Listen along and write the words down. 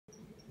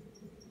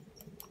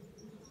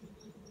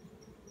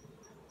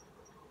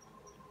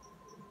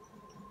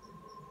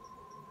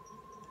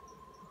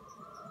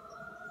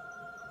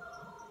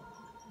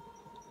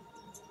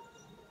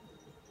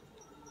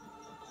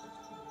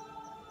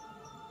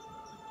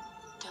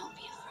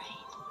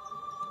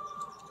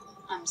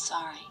I'm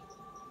sorry.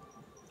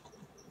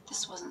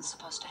 This wasn't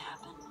supposed to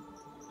happen.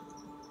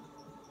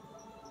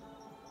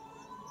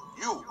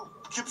 You,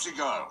 gypsy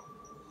girl,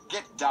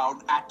 get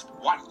down at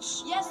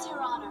once. Yes, Your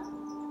Honor.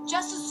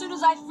 Just as soon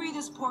as I free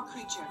this poor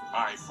creature.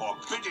 I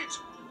forbid it.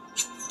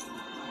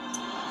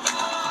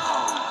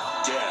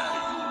 How dare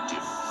you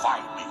defy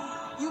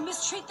me? You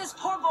mistreat this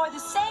poor boy the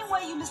same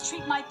way you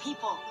mistreat my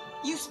people.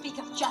 You speak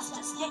of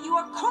justice, yet you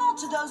are cruel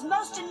to those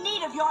most in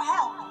need of your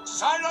help.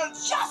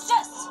 Silence!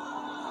 Justice!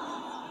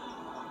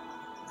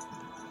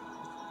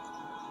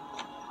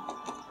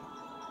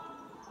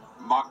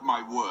 Mark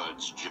my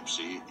words,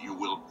 Gypsy, you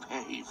will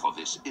pay for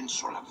this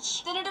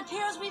insolence. Then it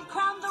appears we've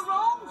crowned the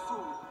wrong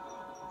fool.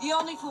 The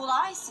only fool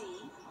I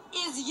see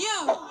is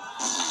you.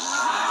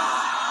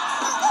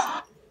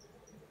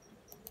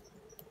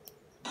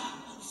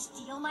 You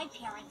steal my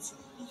parents.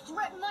 You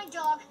threaten my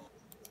dog.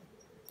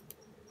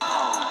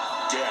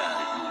 How dare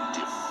you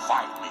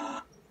defy me?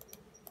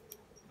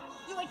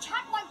 You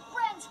attack my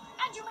friends,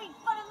 and you made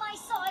fun of my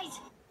size.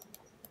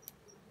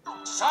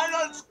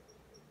 Silence!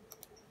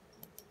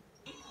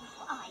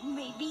 I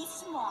may be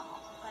small,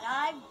 but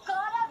I've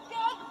got a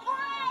big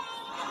brain!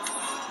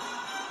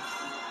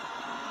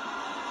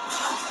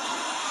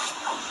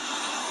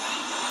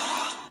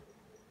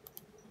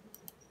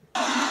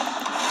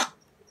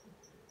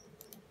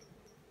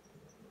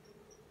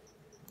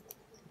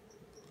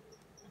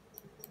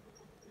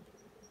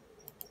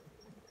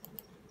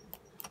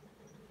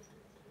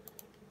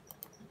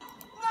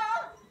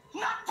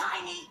 No! Not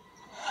tiny!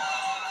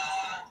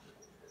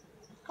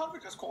 Can't we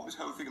just call this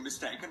whole thing a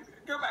mistake and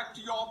go back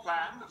to your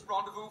plan, that's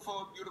rendezvous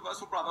for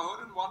universal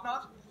brotherhood and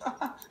whatnot?